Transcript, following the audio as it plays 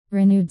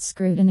Renewed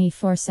scrutiny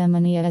for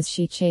Semenya as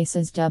she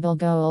chases double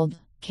gold.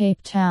 Cape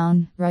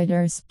Town,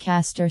 Reuters.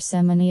 Caster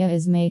Semenya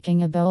is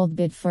making a bold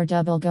bid for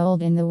double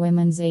gold in the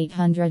women's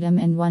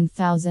 800m and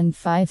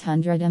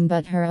 1500m,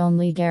 but her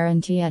only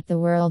guarantee at the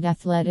World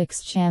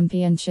Athletics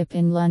Championship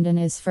in London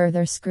is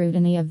further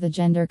scrutiny of the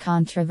gender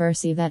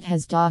controversy that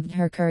has dogged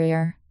her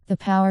career. The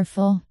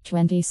powerful,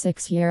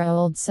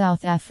 26-year-old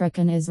South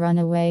African is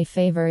runaway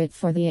favorite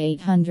for the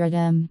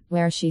 800m,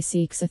 where she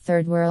seeks a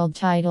third world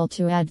title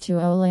to add to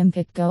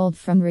Olympic gold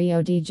from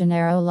Rio de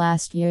Janeiro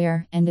last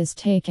year, and is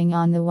taking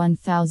on the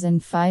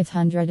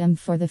 1500m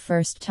for the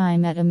first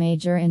time at a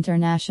major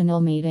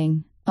international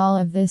meeting. All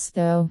of this,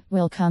 though,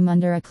 will come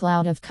under a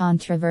cloud of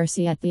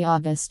controversy at the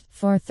August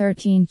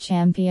 413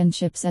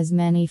 championships, as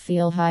many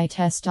feel high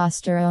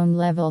testosterone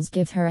levels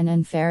give her an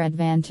unfair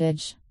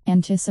advantage.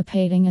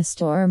 Anticipating a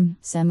storm,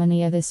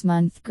 Semenya this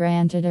month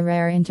granted a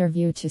rare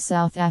interview to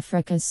South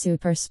Africa's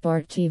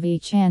SuperSport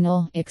TV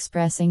channel,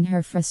 expressing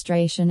her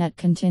frustration at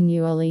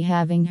continually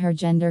having her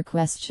gender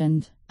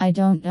questioned. "I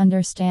don't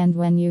understand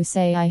when you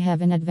say I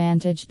have an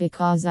advantage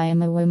because I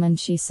am a woman,"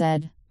 she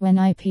said. "When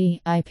I pee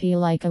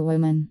like a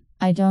woman.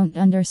 I don't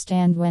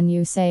understand when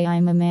you say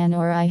I'm a man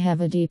or I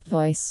have a deep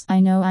voice. I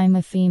know I'm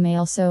a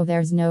female, so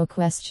there's no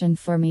question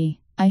for me.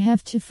 I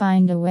have to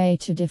find a way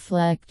to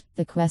deflect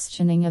the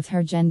questioning of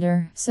her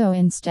gender, so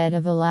instead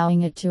of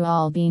allowing it to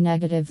all be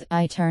negative,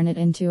 I turn it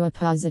into a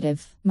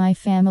positive. My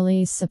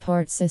family's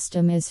support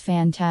system is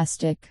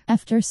fantastic."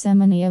 After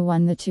Semenya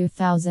won the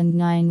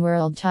 2009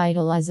 world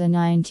title as a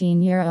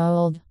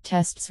 19-year-old,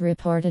 tests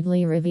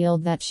reportedly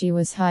revealed that she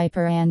was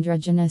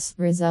hyperandrogynous,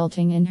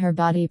 resulting in her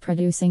body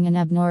producing an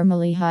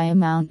abnormally high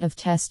amount of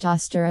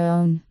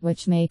testosterone,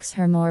 which makes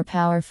her more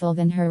powerful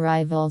than her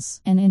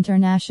rivals. An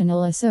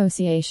International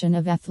Association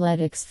of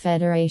Athletics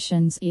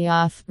Federations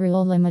 (IAAF)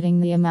 rule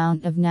limiting the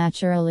amount of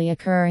naturally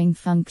occurring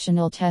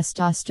functional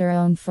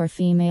testosterone for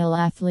female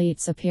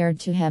athletes appeared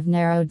to have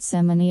narrowed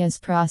Semenya's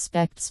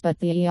prospects, but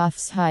the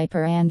IAAF's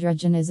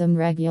hyperandrogenism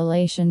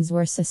regulations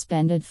were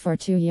suspended for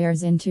 2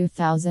 years in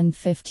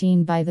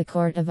 2015 by the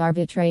Court of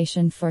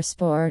Arbitration for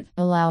Sport,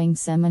 allowing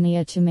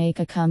Semenya to make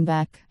a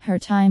comeback. Her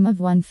time of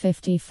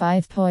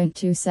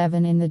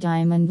 1:55.27 in the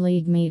Diamond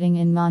League meeting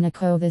in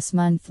Monaco this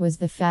month was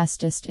the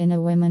fastest in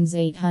a women's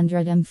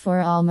 800m for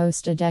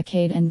almost a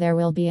decade, and there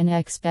will be an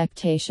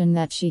expectation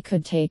that she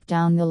could take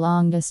down the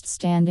longest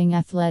standing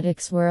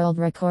athletics world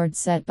record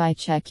set by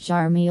Czech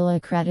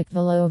Jarmila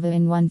Kratochvílová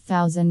in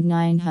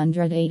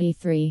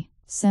 1983.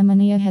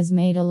 Semenya has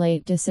made a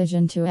late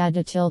decision to add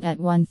a tilt at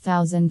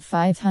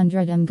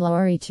 1500m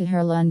glory to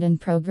her London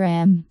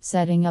program,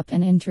 setting up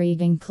an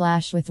intriguing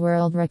clash with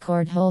world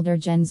record holder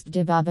Jens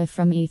Dibaba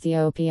from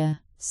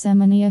Ethiopia.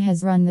 Semenya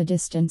has run the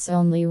distance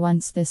only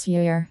once this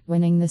year,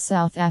 winning the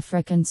South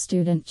African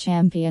Student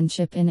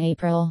Championship in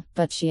April,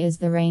 but she is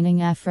the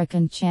reigning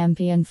African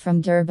champion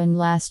from Durban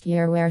last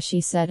year, where she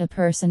set a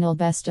personal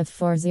best of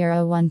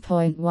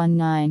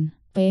 4:01.19.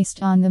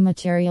 Based on the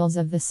materials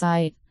of the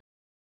site,